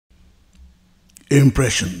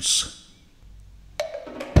Impressions.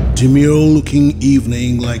 Demure-looking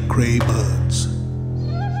evening like grey birds,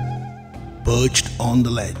 perched on the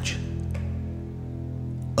ledge,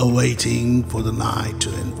 awaiting for the night to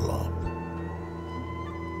envelop.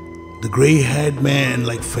 The grey-haired man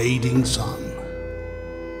like fading sun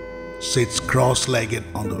sits cross-legged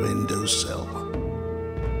on the windowsill,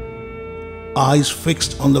 eyes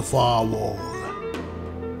fixed on the far wall,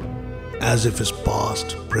 as if his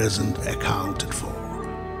past, present accounted for.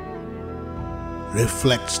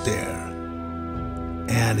 Reflects there,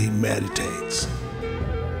 and he meditates.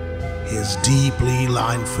 His deeply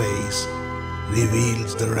lined face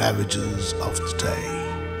reveals the ravages of the day.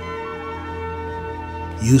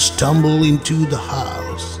 You stumble into the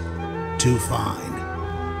house to find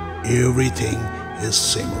everything is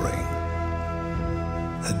simmering,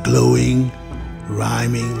 a glowing,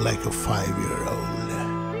 rhyming like a 5-year-old.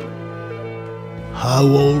 How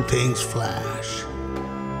all things flash,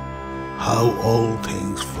 how all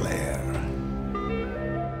things flare,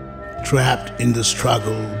 trapped in the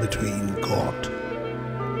struggle between got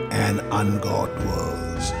and ungot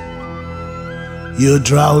worlds. Your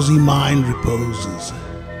drowsy mind reposes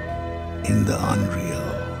in the unreal,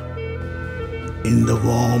 in the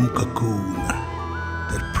warm cocoon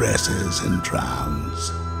that presses and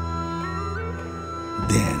drowns.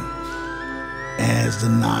 Then, as the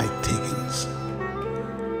night thickens,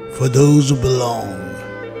 for those who belong,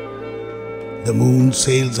 the moon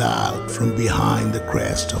sails out from behind the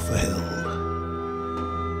crest of a hill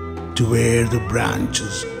to where the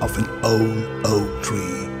branches of an old oak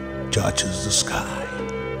tree touches the sky.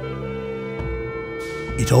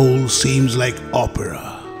 It all seems like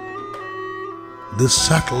opera, the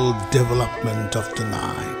subtle development of the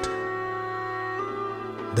night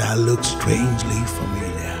that looks strangely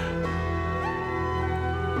familiar.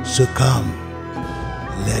 So come,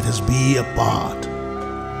 let us be a part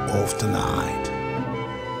of the night,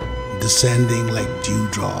 descending like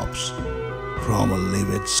dewdrops from a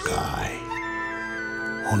livid sky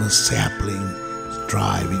on a sapling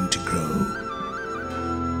striving to grow.